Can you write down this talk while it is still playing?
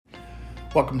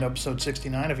Welcome to episode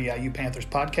 69 of EIUPanthers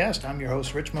Podcast. I'm your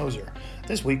host, Rich Moser.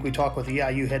 This week we talk with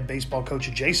EIU head baseball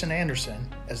coach Jason Anderson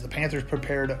as the Panthers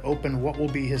prepare to open what will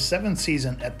be his seventh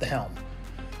season at the helm.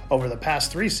 Over the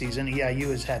past three seasons,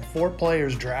 EIU has had 4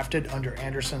 players drafted under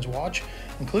Anderson's watch,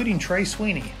 including Trey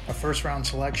Sweeney, a first-round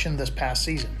selection this past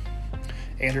season.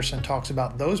 Anderson talks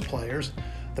about those players,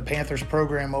 the Panthers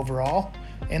program overall,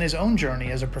 and his own journey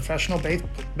as a professional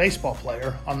baseball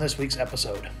player on this week's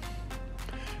episode.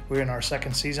 We're in our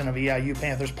second season of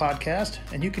EIUPanthers Podcast,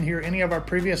 and you can hear any of our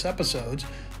previous episodes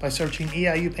by searching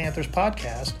EIUPanthers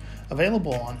Podcast,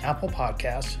 available on Apple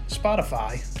Podcasts,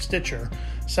 Spotify, Stitcher,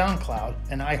 SoundCloud,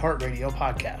 and iHeartRadio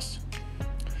podcasts.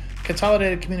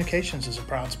 Consolidated Communications is a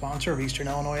proud sponsor of Eastern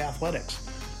Illinois Athletics.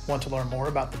 Want to learn more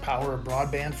about the power of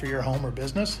broadband for your home or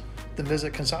business? Then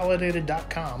visit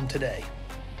consolidated.com today.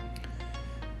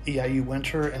 EIU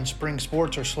winter and spring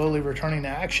sports are slowly returning to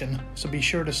action, so be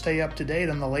sure to stay up to date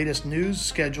on the latest news,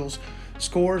 schedules,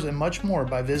 scores, and much more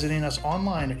by visiting us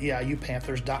online at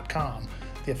EIUPanthers.com,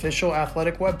 the official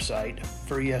athletic website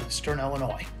for Eastern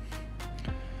Illinois.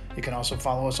 You can also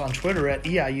follow us on Twitter at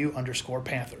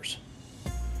EIU_Panthers.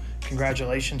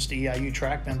 Congratulations to EIU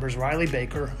track members Riley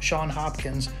Baker, Sean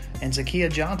Hopkins, and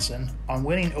Zakiya Johnson on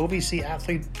winning OVC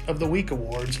Athlete of the Week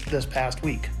awards this past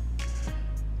week.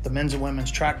 The men's and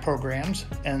women's track programs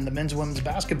and the men's and women's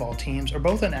basketball teams are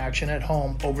both in action at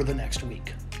home over the next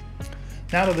week.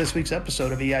 Now to this week's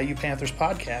episode of EIUPanthers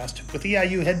Podcast with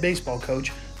EIU head baseball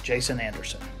coach Jason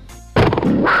Anderson.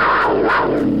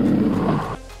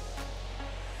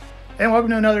 And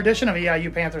welcome to another edition of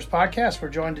EIUPanthers Podcast. We're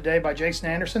joined today by Jason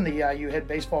Anderson, the EIU head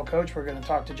baseball coach. We're going to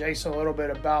talk to Jason a little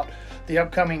bit about the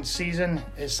upcoming season,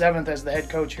 his 7th as the head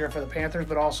coach here for the Panthers,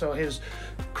 but also his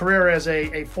career as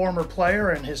a former player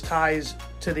and his ties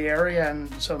to the area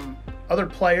and some other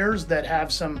players that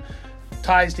have some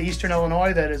ties to Eastern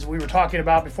Illinois that, as we were talking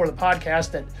about before the podcast,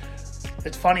 that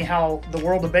it's funny how the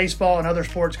world of baseball and other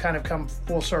sports kind of come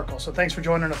full circle. So thanks for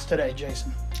joining us today,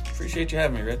 Jason. Appreciate you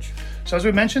having me, Rich. So as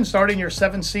we mentioned, starting your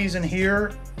 7th season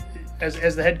here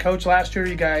as the head coach last year,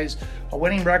 you guys a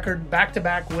winning record,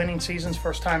 back-to-back winning seasons,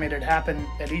 first time it had happened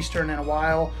at Eastern in a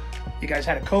while. You guys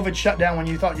had a COVID shutdown when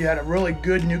you thought you had a really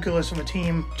good nucleus of a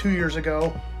team 2 years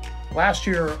ago. Last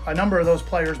year, a number of those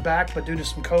players back, but due to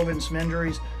some COVID and some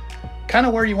injuries, kind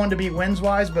of where you wanted to be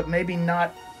wins-wise, but maybe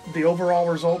not the overall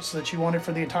results that you wanted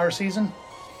for the entire season?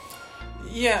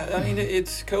 Yeah, I mean,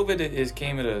 COVID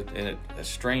came at a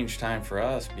strange time for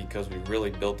us because we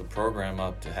really built the program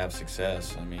up to have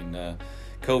success. I mean,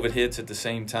 COVID hits at the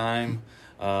same time,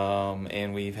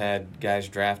 and we've had guys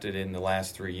drafted in the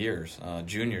last 3 years,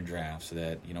 junior drafts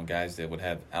that, guys that would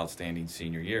have outstanding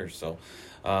senior years. So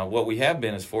what we have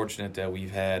been is fortunate that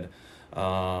we've had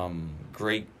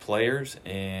great players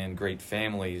and great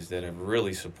families that have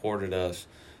really supported us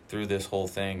through this whole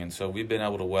thing. And so we've been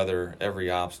able to weather every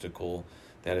obstacle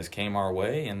that has came our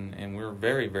way, and we're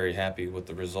very, very happy with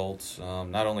the results,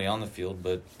 not only on the field,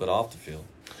 but off the field.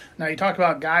 Now, you talk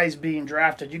about guys being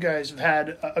drafted. You guys have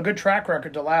had a good track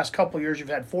record the last couple of years. You've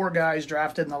had 4 guys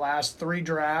drafted in the last 3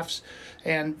 drafts.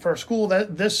 And for a school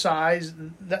this size,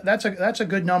 that's a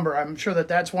good number. I'm sure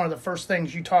that's one of the first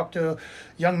things you talk to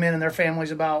young men and their families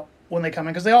about when they come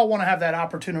in, because they all want to have that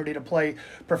opportunity to play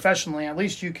professionally. At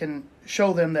least you can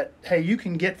show them that, hey, you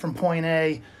can get from point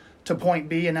A to point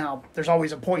B, and now there's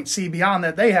always a point C beyond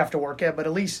that they have to work at, but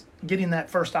at least getting that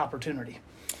first opportunity.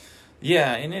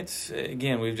 Yeah, and it's,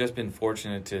 again, we've just been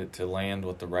fortunate to land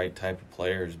with the right type of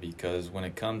players, because when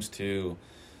it comes to,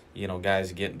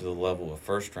 guys getting to the level of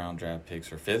first-round draft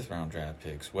picks or fifth-round draft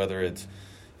picks, whether it's,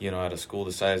 at a school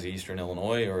the size of Eastern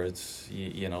Illinois or it's,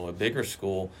 a bigger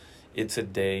school, it's a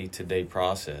day-to-day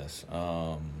process.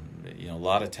 A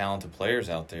lot of talented players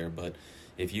out there, but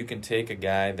if you can take a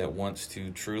guy that wants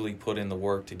to truly put in the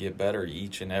work to get better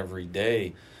each and every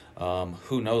day,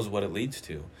 who knows what it leads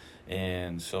to.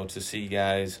 And so to see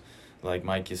guys like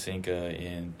Mike Yasinka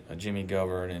and Jimmy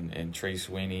Govern and Trey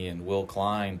Sweeney and Will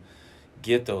Klein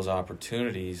get those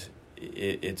opportunities,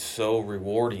 it's so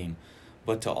rewarding.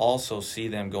 But to also see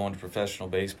them go into professional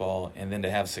baseball and then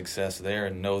to have success there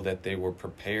and know that they were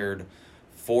prepared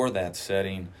for that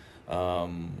setting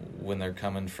when they're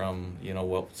coming from,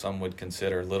 what some would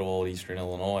consider little old Eastern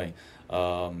Illinois.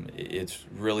 It's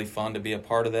really fun to be a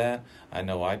part of that. I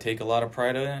know I take a lot of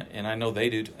pride in it, and I know they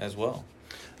do as well.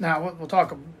 Now, we'll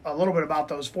talk a little bit about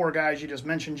those 4 guys you just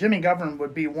mentioned. Jimmy Govern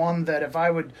would be one that, if I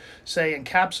would say,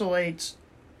 encapsulates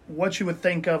what you would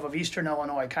think of Eastern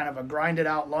Illinois, kind of a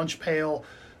grinded-out lunch pail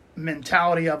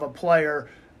mentality of a player.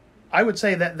 I would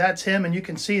say that that's him, and you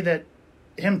can see that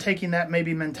him taking that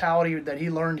maybe mentality that he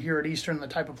learned here at Eastern, the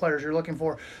type of players you're looking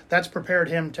for, that's prepared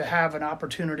him to have an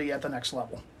opportunity at the next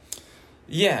level.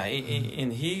 Yeah,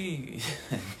 and he's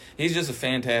just a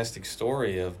fantastic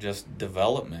story of just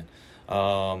development.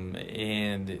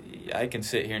 And I can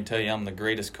sit here and tell you I'm the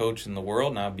greatest coach in the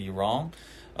world, and I'd be wrong.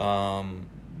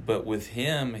 But with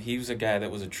him, he was a guy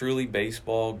that was a truly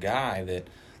baseball guy that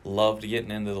loved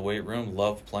getting into the weight room,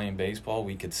 loved playing baseball.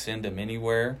 We could send him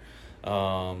anywhere. He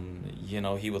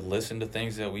would listen to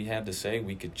things that we had to say.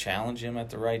 We could challenge him at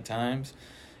the right times.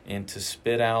 And to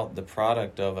spit out the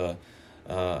product of a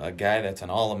guy that's an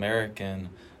All-American,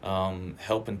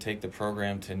 helping take the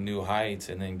program to new heights,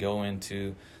 and then go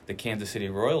into the Kansas City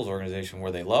Royals organization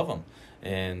where they love him.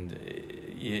 And,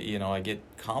 I get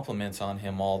compliments on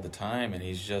him all the time, and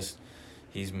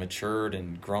he's matured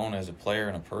and grown as a player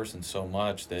and a person so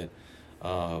much that,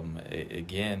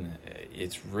 again,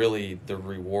 it's really the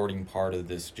rewarding part of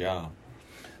this job.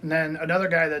 And then another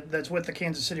guy that's with the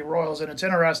Kansas City Royals, and it's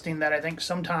interesting that I think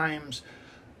sometimes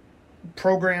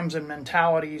programs and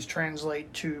mentalities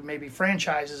translate to maybe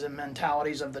franchises and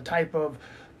mentalities of the type of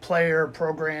player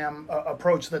program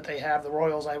approach that they have. The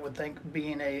Royals, I would think,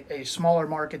 being a smaller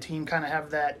market team, kind of have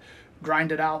that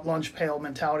grinded out lunch pail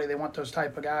mentality. They want those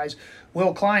type of guys.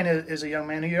 Will Klein is a young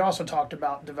man who you also talked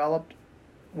about, developed.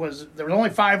 There was only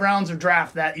 5 rounds of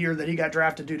draft that year that he got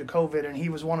drafted due to COVID, and he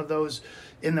was one of those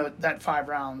in that 5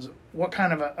 rounds. What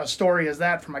kind of a story is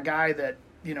that from a guy that,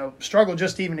 struggled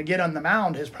just even to get on the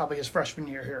mound probably his freshman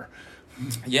year here?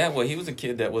 Yeah, well, he was a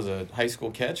kid that was a high school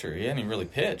catcher. He hadn't even really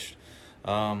pitched.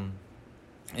 And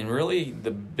really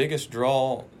the biggest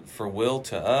draw for Will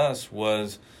to us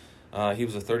was he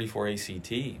was a 34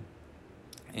 ACT.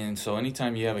 And so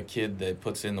anytime you have a kid that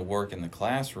puts in the work in the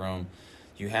classroom,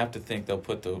 you have to think they'll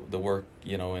put the work,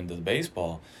 into the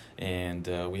baseball. And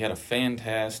we had a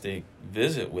fantastic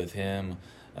visit with him,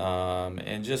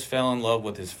 and just fell in love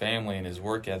with his family and his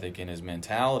work ethic and his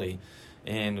mentality.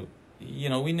 And,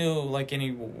 we knew, like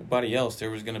anybody else,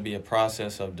 there was going to be a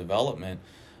process of development.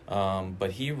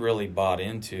 But he really bought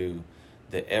into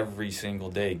the every single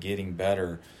day getting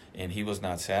better, and he was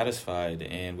not satisfied.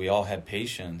 And we all had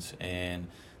patience, and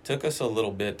took us a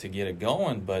little bit to get it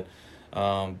going. But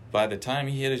by the time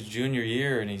he hit his junior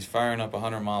year and he's firing up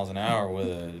 100 miles an hour with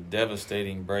a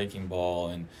devastating breaking ball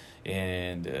and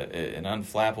an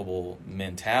unflappable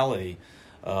mentality,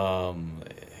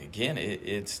 again,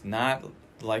 it's not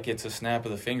like it's a snap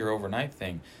of the finger overnight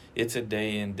thing. It's a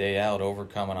day in, day out,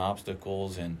 overcoming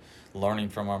obstacles and learning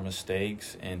from our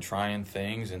mistakes and trying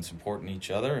things and supporting each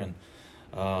other. And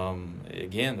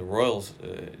again, the Royals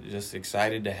just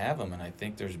excited to have him, and I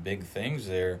think there's big things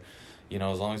there,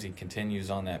 as long as he continues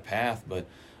on that path. But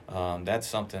that's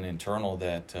something internal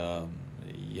that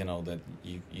that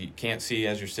you can't see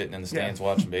as you're sitting in the stands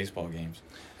watching baseball games.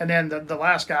 And then the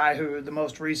last guy who the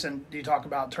most recent you talk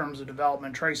about in terms of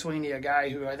development, Trey Sweeney, a guy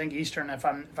who I think Eastern, if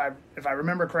I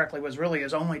remember correctly, was really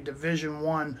his only Division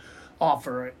I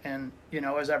offer. And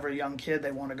as every young kid,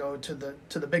 they want to go to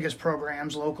the biggest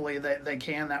programs locally that they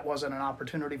can. That wasn't an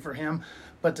opportunity for him,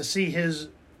 but to see his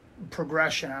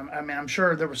progression, I'm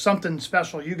sure there was something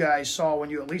special you guys saw when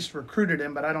you at least recruited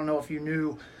him, but I don't know if you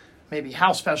knew maybe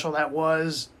how special that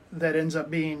was. That ends up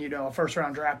being, a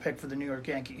first-round draft pick for the New York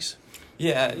Yankees.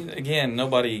 Yeah, again,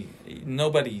 nobody,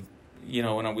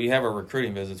 when we have our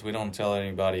recruiting visits, we don't tell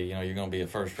anybody, you're going to be a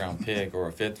first-round pick or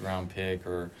a fifth-round pick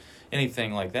or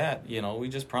anything like that. We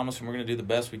just promise them we're going to do the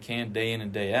best we can day in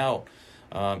and day out.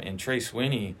 And Trey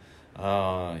Sweeney,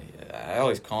 I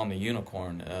always call him the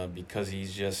unicorn because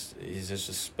he's just a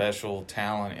special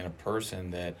talent and a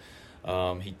person that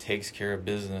he takes care of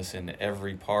business in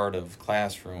every part of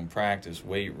classroom, practice,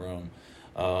 weight room.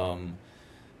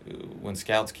 When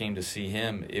scouts came to see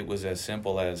him, it was as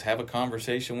simple as have a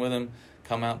conversation with him,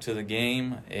 come out to the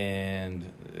game,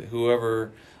 and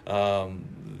whoever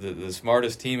the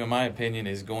smartest team, in my opinion,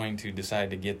 is going to decide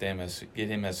to get him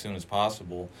as soon as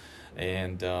possible.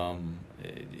 And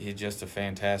he's just a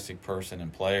fantastic person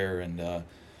and player, and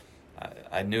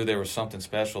I knew there was something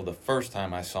special the first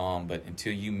time I saw him, but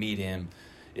until you meet him,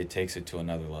 it takes it to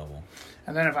another level.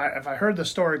 And then if I heard the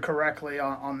story correctly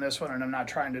on this one, and I'm not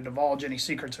trying to divulge any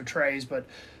secrets of Trey's, but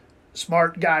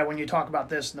smart guy when you talk about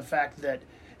this and the fact that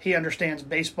he understands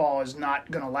baseball is not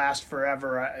going to last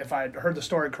forever. If I heard the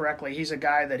story correctly, he's a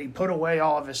guy that he put away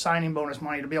all of his signing bonus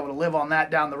money to be able to live on that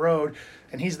down the road,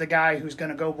 and he's the guy who's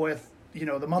going to go with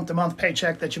the month-to-month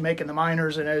paycheck that you make in the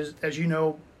minors, and as you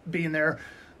know, being there,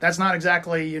 that's not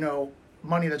exactly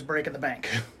money that's breaking the bank.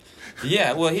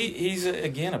 Yeah, well, he's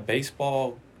again a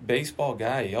baseball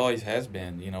guy. He always has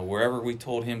been. Wherever we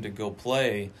told him to go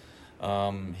play,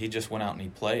 he just went out and he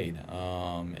played.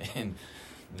 And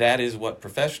that is what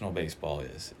professional baseball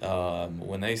is.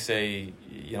 When they say,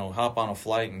 hop on a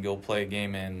flight and go play a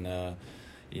game in,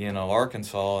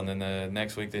 Arkansas, and then the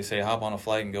next week they say hop on a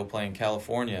flight and go play in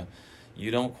California, you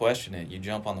don't question it. You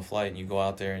jump on the flight and you go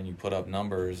out there and you put up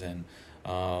numbers, and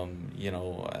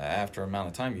after an amount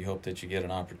of time, you hope that you get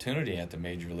an opportunity at the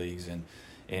major leagues,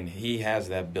 and he has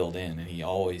that built in, and he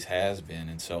always has been.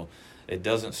 And so it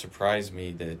doesn't surprise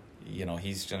me that,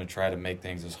 he's going to try to make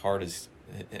things as hard as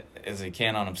he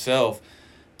can on himself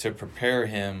to prepare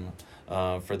him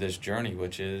for this journey,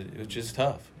 which is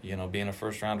tough. Being a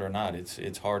first rounder or not,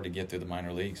 it's hard to get through the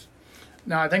minor leagues.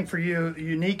 Now, I think for you,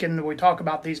 unique, and we talk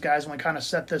about these guys and we kind of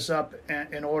set this up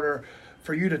in order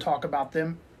for you to talk about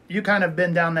them. You kind of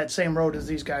been down that same road as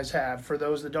these guys have. For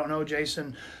those that don't know,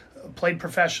 Jason played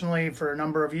professionally for a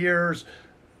number of years,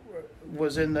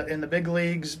 was in the big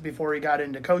leagues before he got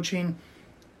into coaching.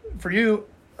 For you,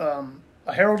 a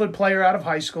heralded player out of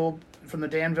high school from the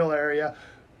Danville area,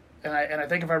 and I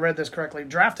think if I read this correctly,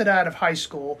 drafted out of high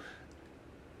school.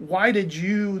 Why did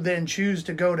you then choose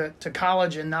to go to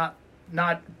college and not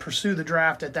pursue the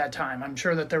draft at that time? I'm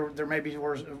sure that there maybe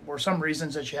were some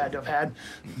reasons that you had to have had.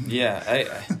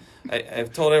 Yeah,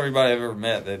 I've told everybody I've ever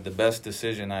met that the best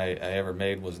decision I ever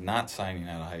made was not signing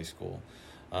out of high school,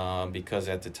 because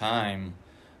at the time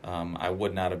I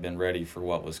would not have been ready for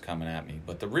what was coming at me.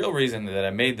 But the real reason that I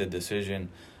made the decision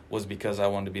was because I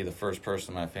wanted to be the first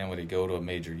person in my family to go to a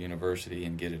major university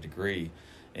and get a degree,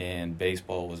 and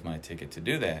baseball was my ticket to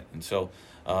do that. And so,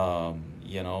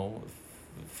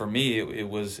 for me, it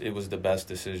was the best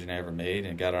decision I ever made,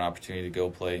 and got an opportunity to go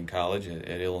play in college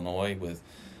at Illinois with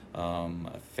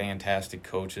fantastic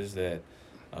coaches that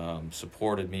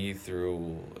supported me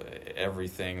through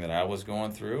everything that I was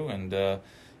going through. And,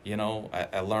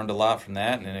 I learned a lot from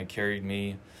that, and then it carried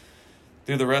me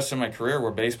through the rest of my career,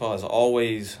 where baseball has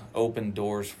always opened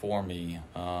doors for me.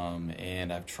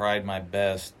 And I've tried my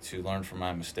best to learn from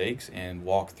my mistakes and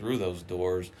walk through those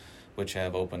doors, which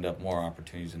have opened up more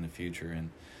opportunities in the future. And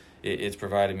it's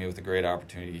provided me with a great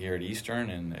opportunity here at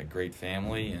Eastern, and a great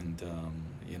family, and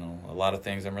a lot of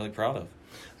things I'm really proud of.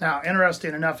 Now,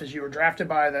 interesting enough is you were drafted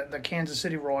by the Kansas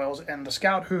City Royals, and the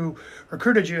scout who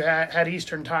recruited you had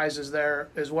Eastern ties is there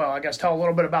as well. I guess tell a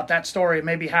little bit about that story, and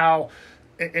maybe how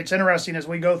it's interesting as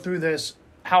we go through this,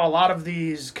 how a lot of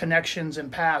these connections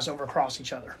and paths overcross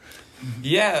each other.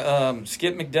 Yeah,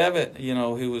 Skip McDevitt,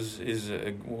 who is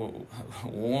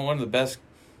one of the best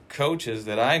coaches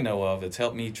that I know of. It's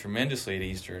helped me tremendously at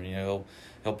Eastern. He'll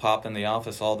pop in the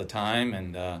office all the time,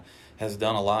 and has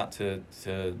done a lot to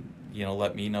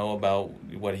let me know about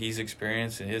what he's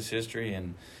experienced in his history,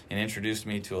 and introduced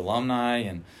me to alumni.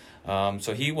 And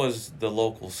so he was the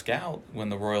local scout when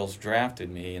the Royals drafted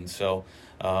me. And so,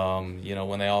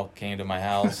 when they all came to my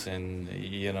house, and,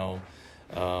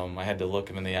 I had to look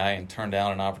them in the eye and turn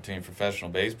down an opportunity in professional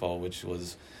baseball, which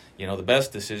was, the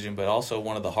best decision, but also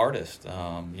one of the hardest.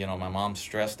 My mom's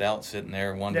stressed out sitting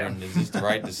there wondering, is this the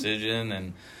right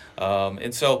decision?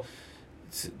 And so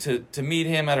to meet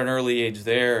him at an early age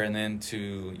there, and then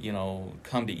to,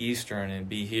 come to Eastern and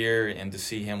be here, and to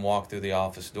see him walk through the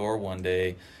office door one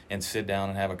day and sit down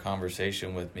and have a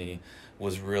conversation with me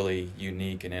was really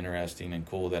unique and interesting, and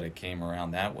cool that it came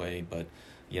around that way. But,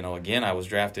 again, I was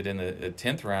drafted in the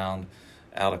 10th round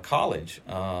out of college.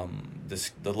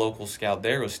 The local scout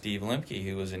there was Steve Lemke,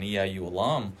 who was an EIU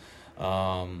alum.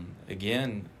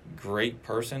 Again, great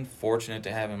person, fortunate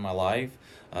to have in my life.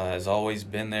 Has always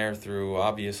been there through,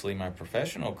 obviously, my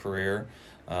professional career,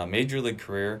 major league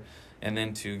career, and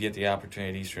then to get the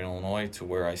opportunity at Eastern Illinois, to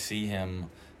where I see him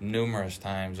numerous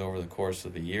times over the course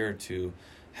of the year, to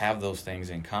have those things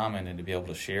in common and to be able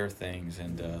to share things.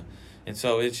 And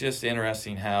so it's just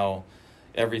interesting how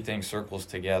everything circles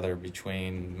together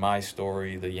between my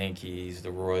story, the Yankees,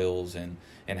 the Royals, and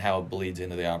how it bleeds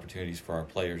into the opportunities for our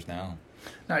players now.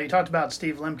 Now, you talked about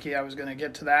Steve Lemke. I was going to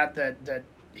get to that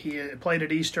he played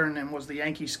at Eastern and was the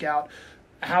Yankee scout.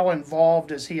 How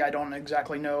involved is he? I don't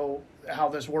exactly know how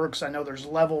this works. I know there's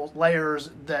layers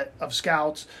of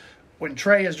scouts. When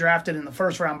Trey is drafted in the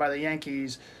first round by the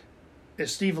Yankees,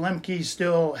 is Steve Lemke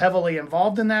still heavily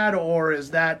involved in that, or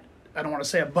is that, I don't want to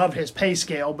say above his pay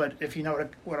scale, but if you know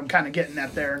what I'm kind of getting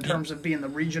at there in terms of being the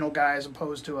regional guy as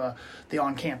opposed to the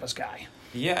on-campus guy?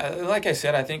 Yeah, like I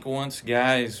said, I think once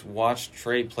guys watched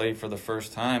Trey play for the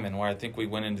first time, and where I think we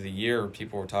went into the year,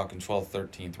 people were talking 12th,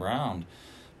 13th round.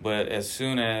 But as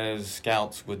soon as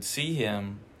scouts would see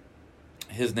him,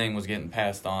 his name was getting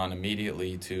passed on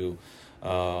immediately to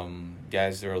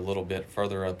guys that are a little bit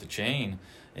further up the chain.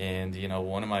 And,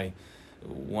 one of my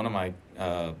one of my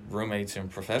roommates in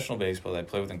professional baseball that I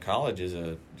played with in college is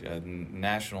a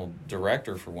national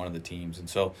director for one of the teams. And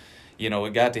so,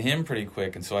 it got to him pretty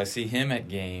quick. And so I see him at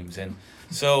games. And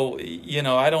so,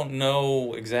 I don't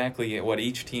know exactly what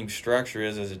each team's structure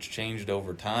is as it's changed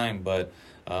over time. But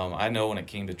I know when it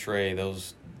came to Trey,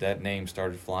 that name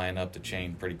started flying up the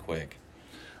chain pretty quick.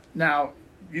 Now,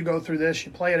 you go through this,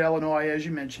 you play at Illinois, as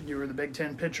you mentioned, you were the Big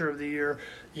Ten Pitcher of the Year.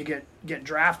 You get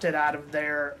drafted out of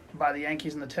there by the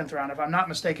Yankees in the 10th round. If I'm not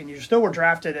mistaken, you still were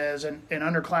drafted as an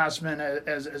underclassman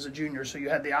as a junior, so you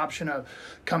had the option of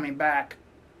coming back.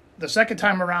 The second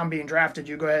time around being drafted,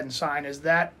 you go ahead and sign. Is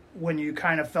that when you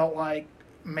kind of felt like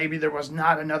maybe there was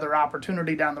not another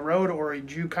opportunity down the road, or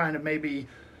did you kind of maybe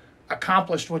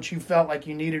accomplished what you felt like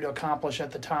you needed to accomplish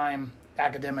at the time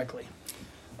academically?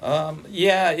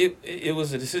 It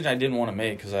was a decision I didn't want to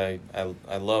make because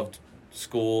I loved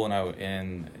school and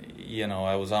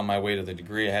I was on my way to the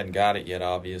degree. I hadn't got it yet,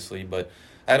 obviously, but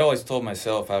I'd always told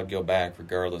myself I would go back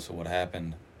regardless of what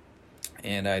happened.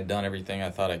 And I'd done everything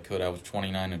I thought I could. I was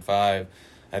 29-5.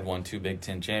 I'd won 2 Big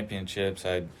Ten championships.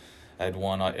 I'd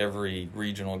won every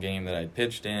regional game that I'd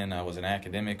pitched in. I was an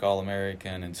academic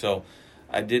All-American, and so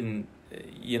I didn't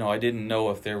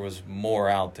know if there was more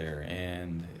out there,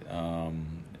 and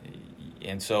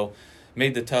so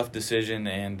made the tough decision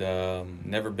and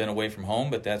never been away from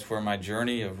home, but that's where my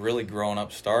journey of really growing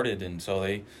up started. And so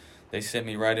they sent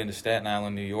me right into Staten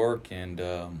Island, New York, and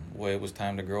it was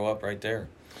time to grow up right there.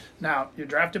 Now, you're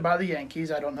drafted by the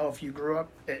Yankees. I don't know if you grew up,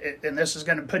 and this is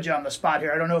going to put you on the spot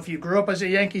here. I don't know if you grew up as a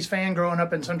Yankees fan growing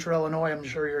up in Central Illinois. I'm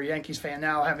sure you're a Yankees fan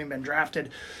now, having been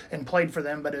drafted and played for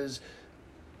them. But is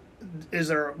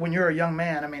there, when you're a young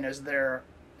man, is there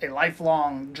a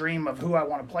lifelong dream of who I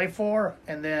want to play for?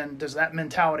 And then does that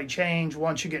mentality change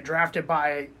once you get drafted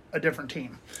by a different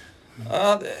team?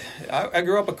 I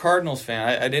grew up a Cardinals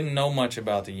fan. I didn't know much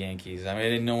about the Yankees. I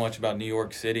didn't know much about New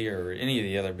York City or any of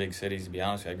the other big cities, to be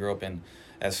honest with you. I grew up in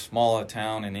as small a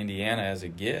town in Indiana as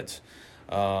it gets.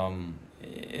 And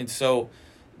so,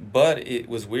 but it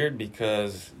was weird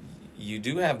because you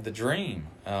do have the dream.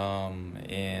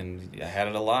 And I had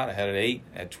it a lot. I had it 8,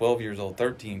 at 12 years old,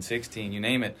 13, 16, you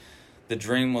name it. The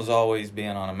dream was always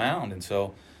being on a mound. And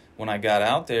so when I got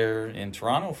out there in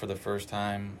Toronto for the first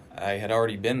time, I had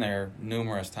already been there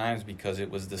numerous times because it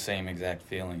was the same exact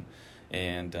feeling.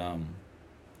 And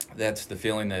that's the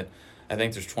feeling that I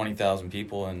think there's 20,000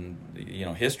 people in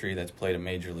history that's played a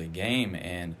major league game,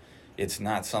 and it's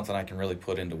not something I can really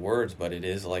put into words, but it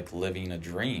is like living a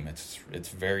dream. It's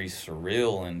very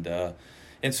surreal,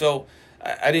 and so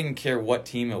I didn't care what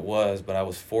team it was, but I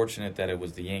was fortunate that it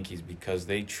was the Yankees because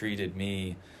they treated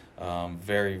me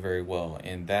very, very well.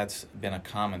 And that's been a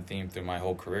common theme through my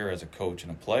whole career as a coach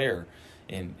and a player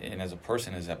and as a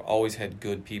person, is I've always had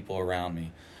good people around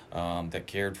me that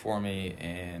cared for me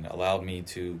and allowed me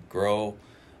to grow,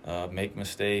 make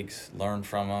mistakes, learn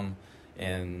from them.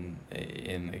 And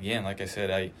again, like I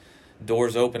said,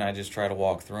 doors open, I just try to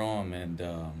walk through them, and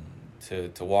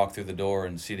to walk through the door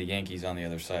and see the Yankees on the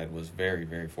other side was very,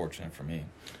 very fortunate for me.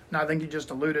 Now, I think you just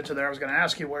alluded to there. I was going to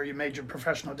ask you where you made your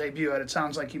professional debut at. It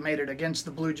sounds like you made it against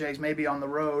the Blue Jays, maybe on the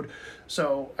road.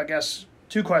 So I guess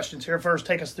 2 questions here. First,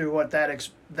 take us through what that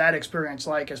experience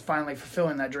like is finally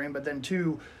fulfilling that dream. But then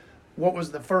 2, what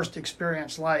was the first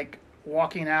experience like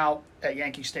walking out at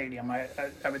Yankee Stadium? I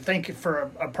would think for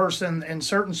a person in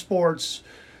certain sports,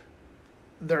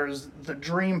 there's the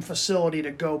dream facility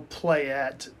to go play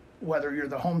at, whether you're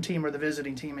the home team or the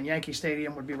visiting team, and Yankee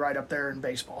Stadium would be right up there in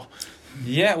baseball.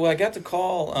 Yeah, well, I got the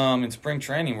call in spring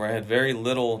training where I had very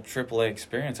little AAA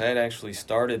experience. I had actually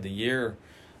started the year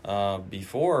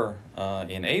before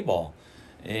in A-ball,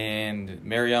 and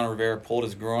Mariano Rivera pulled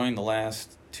his groin the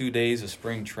last 2 days of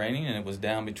spring training, and it was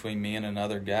down between me and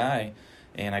another guy,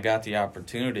 and I got the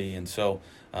opportunity. And so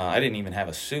I didn't even have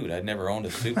a suit. I'd never owned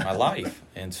a suit in my life,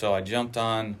 and so I jumped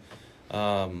on,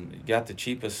 got the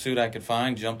cheapest suit I could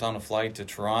find, jumped on a flight to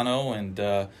Toronto,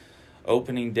 and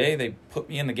opening day they put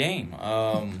me in the game.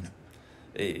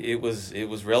 It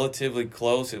was relatively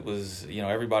close. It was,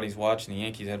 everybody's watching. The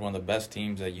Yankees had one of the best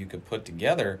teams that you could put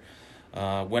together.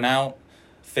 Went out,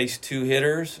 faced 2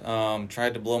 hitters,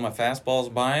 tried to blow my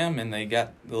fastballs by them, and they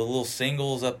got the little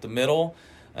singles up the middle.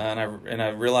 And I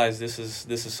realized this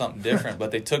is something different.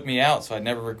 But they took me out, so I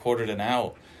never recorded an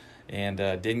out, and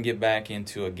didn't get back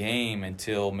into a game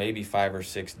until maybe 5 or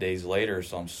 6 days later.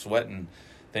 So I'm sweating,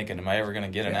 thinking, am I ever going to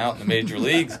get an out in the major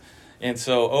leagues? And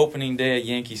so opening day at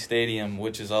Yankee Stadium,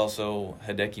 which is also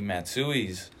Hideki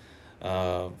Matsui's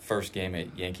first game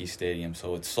at Yankee Stadium.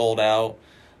 So it's sold out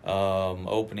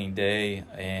opening day,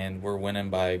 and we're winning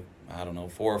by, 4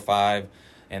 or 5.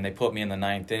 and they put me in the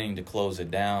ninth inning to close it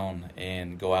down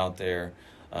and go out there,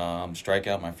 strike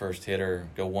out my first hitter,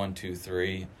 go 1, 2,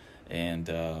 3, and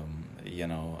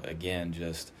again,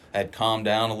 just had calmed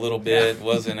down a little bit. Yeah.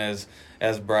 Wasn't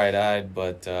as bright-eyed,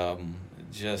 but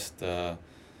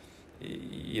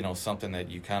something that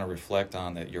you kind of reflect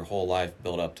on, that your whole life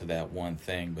built up to that one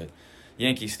thing. But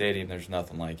Yankee Stadium, there's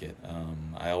nothing like it.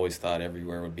 I always thought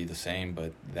everywhere would be the same,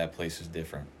 but that place is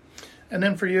different. And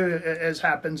then for you, as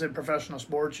happens in professional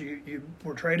sports, you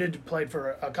were traded, you played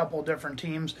for a couple of different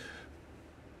teams.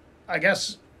 I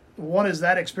guess, what is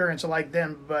that experience like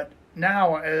then? But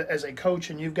now as a coach,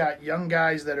 and you've got young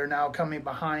guys that are now coming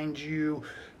behind you,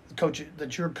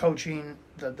 that you're coaching,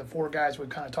 the 4 guys we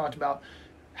kind of talked about,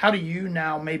 how do you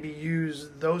now maybe use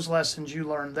those lessons you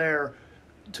learned there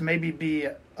to maybe be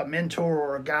a mentor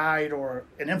or a guide or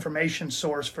an information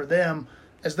source for them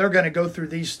as they're going to go through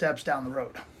these steps down the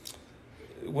road?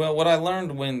 Well, what I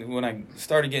learned when I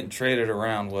started getting traded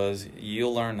around was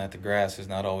you'll learn that the grass is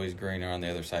not always greener on the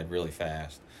other side really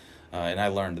fast. And I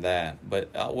learned that. But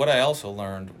what I also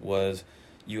learned was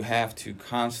you have to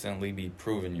constantly be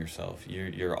proving yourself.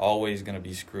 You're always going to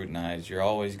be scrutinized. You're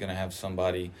always going to have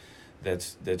somebody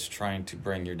that's trying to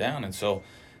bring you down. And so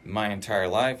my entire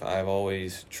life, I've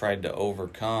always tried to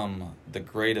overcome the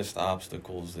greatest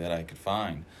obstacles that I could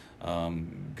find.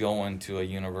 Going to a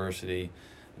university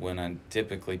when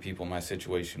typically people in my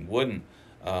situation wouldn't,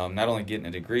 not only getting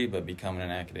a degree, but becoming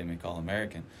an academic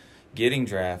All-American. Getting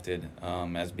drafted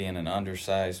as being an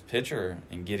undersized pitcher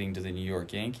and getting to the New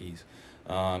York Yankees.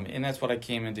 And that's what I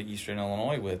came into Eastern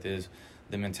Illinois with, is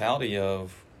the mentality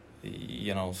of,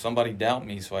 somebody doubt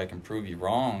me so I can prove you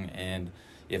wrong. And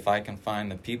if I can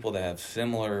find the people that have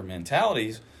similar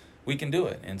mentalities, we can do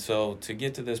it. And so to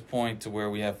get to this point to where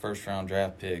we have first-round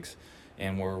draft picks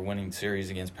and we're winning series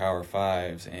against Power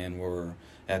Fives, and we're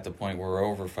at the point where we're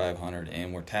over 500,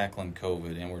 and we're tackling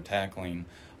COVID, and we're tackling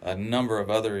a number of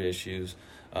other issues,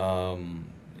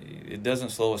 it doesn't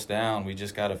slow us down. We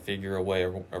just got to figure a way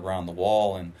around the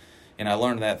wall. And I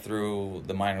learned that through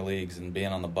the minor leagues and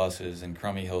being on the buses and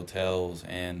crummy hotels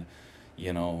and,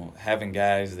 having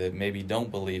guys that maybe don't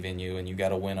believe in you, and you got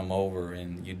to win them over.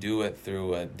 And you do it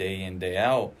through a day in, day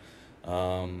out,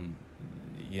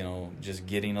 just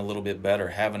getting a little bit better,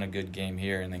 having a good game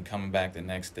here, and then coming back the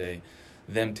next day.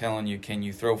 Them telling you, can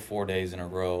you throw 4 days in a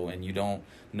row? And you don't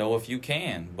know if you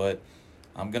can, but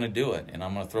I'm going to do it. And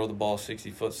I'm going to throw the ball 60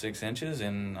 foot 6 inches,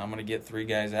 and I'm going to get 3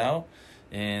 guys out,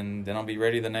 and then I'll be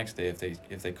ready the next day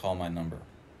if they call my number.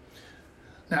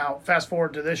 Now, fast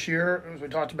forward to this year, as we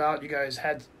talked about, you guys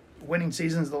had winning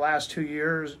seasons the last 2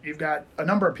 years. You've got a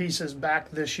number of pieces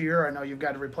back this year. I know you've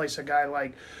got to replace a guy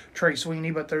like Trey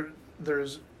Sweeney, but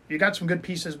you got some good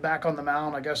pieces back on the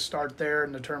mound. I guess start there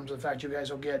in the terms of the fact you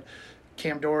guys will get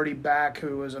Cam Doherty back,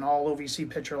 who was an all-OVC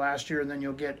pitcher last year, and then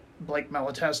you'll get Blake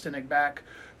Melatestinic back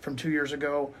from 2 years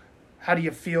ago. How do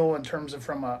you feel in terms of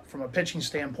from a pitching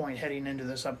standpoint heading into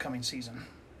this upcoming season?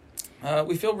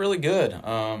 We feel really good.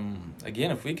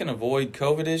 Again, if we can avoid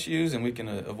COVID issues and we can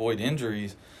avoid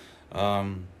injuries,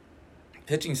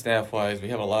 pitching staff-wise, we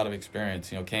have a lot of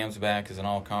experience. Cam's back as an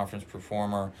all-conference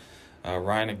performer.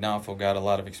 Ryan Ignaffo got a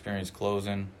lot of experience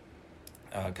closing.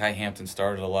 Kai Hampton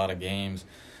started a lot of games.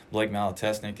 Blake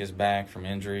Malatesnik is back from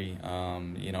injury.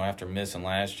 After missing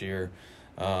last year,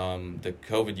 the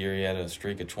COVID year, he had a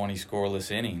streak of 20 scoreless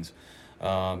innings.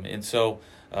 And so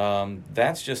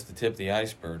that's just the tip of the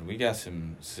iceberg. We got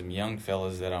some young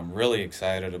fellas that I'm really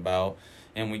excited about,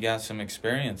 and we got some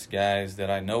experienced guys that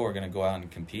I know are going to go out and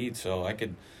compete. So I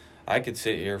could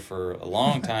sit here for a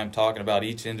long time talking about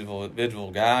each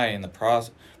individual guy and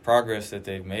the progress that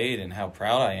they've made and how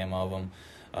proud I am of them.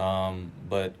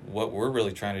 But what we're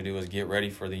really trying to do is get ready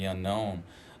for the unknown,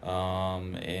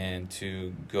 and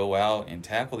to go out and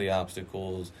tackle the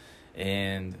obstacles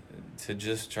and to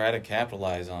just try to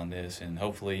capitalize on this. And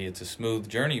hopefully it's a smooth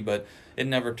journey, but it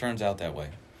never turns out that way.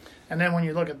 And then when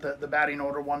you look at the batting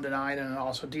order 1 to 9, and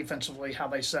also defensively how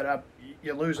they set up,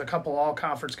 you lose a couple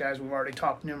all-conference guys. We've already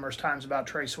talked numerous times about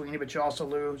Trey Sweeney, but you also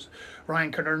lose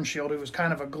Ryan Kernenshield, who was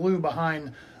kind of a glue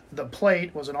behind the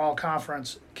plate, was an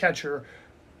all-conference catcher.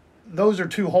 Those are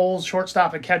 2 holes,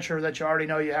 shortstop and catcher, that you already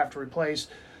know you have to replace.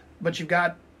 But you've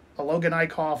got a Logan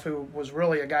Eichhoff, who was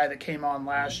really a guy that came on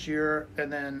last year,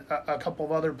 and then a couple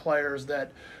of other players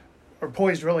that are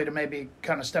poised really to maybe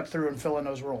kind of step through and fill in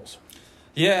those roles.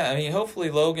 Yeah, hopefully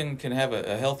Logan can have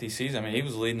a healthy season. He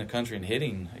was leading the country in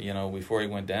hitting, before he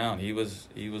went down. He was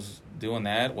doing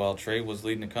that while Trey was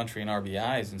leading the country in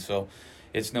RBIs, and so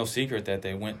it's no secret that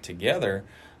they went together.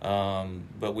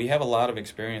 But we have a lot of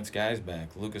experienced guys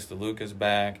back. Lucas DeLuca's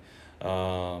back.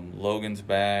 Logan's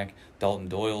back. Dalton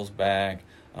Doyle's back.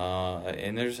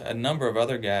 And there's a number of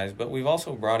other guys, but we've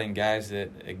also brought in guys that,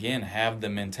 again, have the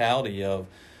mentality of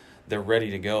they're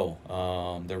ready to go.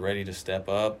 They're ready to step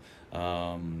up.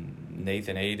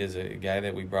 Nathan Ade is a guy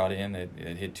that we brought in that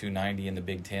hit 290 in the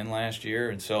Big Ten last year.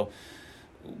 And so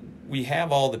we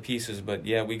have all the pieces, but,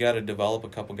 yeah, we got to develop a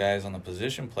couple guys on the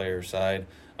position player side.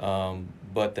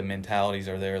 But the mentalities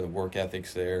are there, the work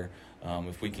ethic's there.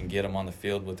 If we can get them on the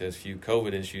field with as few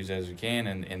COVID issues as we can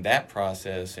in that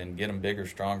process and get them bigger,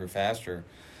 stronger, faster,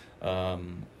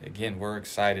 again, we're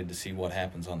excited to see what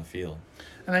happens on the field.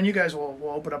 And then you guys will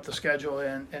open up the schedule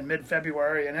in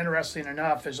mid-February. And interesting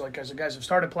enough is, as the guys have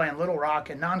started playing Little Rock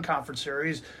in non-conference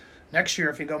series, next year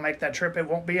if you go make that trip, it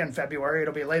won't be in February.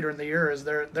 It'll be later in the year as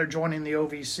they're joining the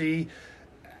OVC.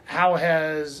 How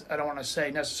has, I don't want to say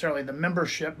necessarily the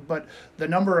membership, but the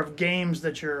number of games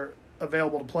that you're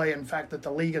available to play, in fact that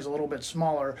the league is a little bit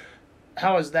smaller,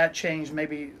 how has that changed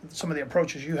maybe some of the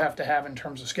approaches you have to have in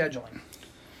terms of scheduling?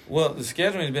 Well, the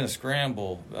scheduling has been a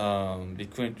scramble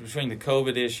between the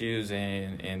COVID issues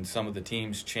and some of the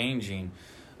teams changing,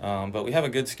 but we have a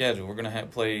good schedule. We're going to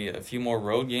play a few more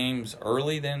road games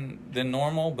early than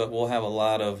normal, but we'll have a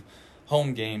lot of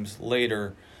home games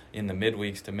later in the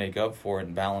midweeks to make up for it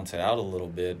and balance it out a little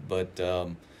bit. But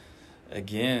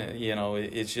again,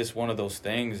 it's just one of those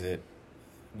things that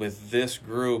with this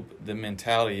group, the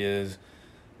mentality is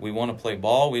we want to play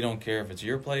ball. We don't care if it's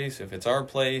your place, if it's our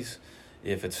place,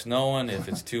 if it's snowing, if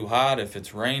it's too hot, if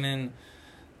it's raining.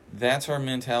 That's our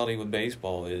mentality with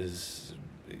baseball is,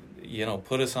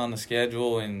 put us on the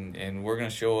schedule and we're going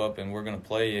to show up and we're going to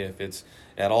play if it's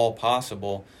at all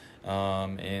possible,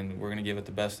 and we're going to give it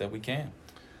the best that we can.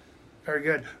 Very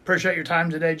good. Appreciate your time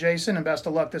today, Jason, and best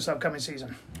of luck this upcoming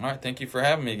season. All right. Thank you for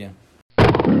having me again.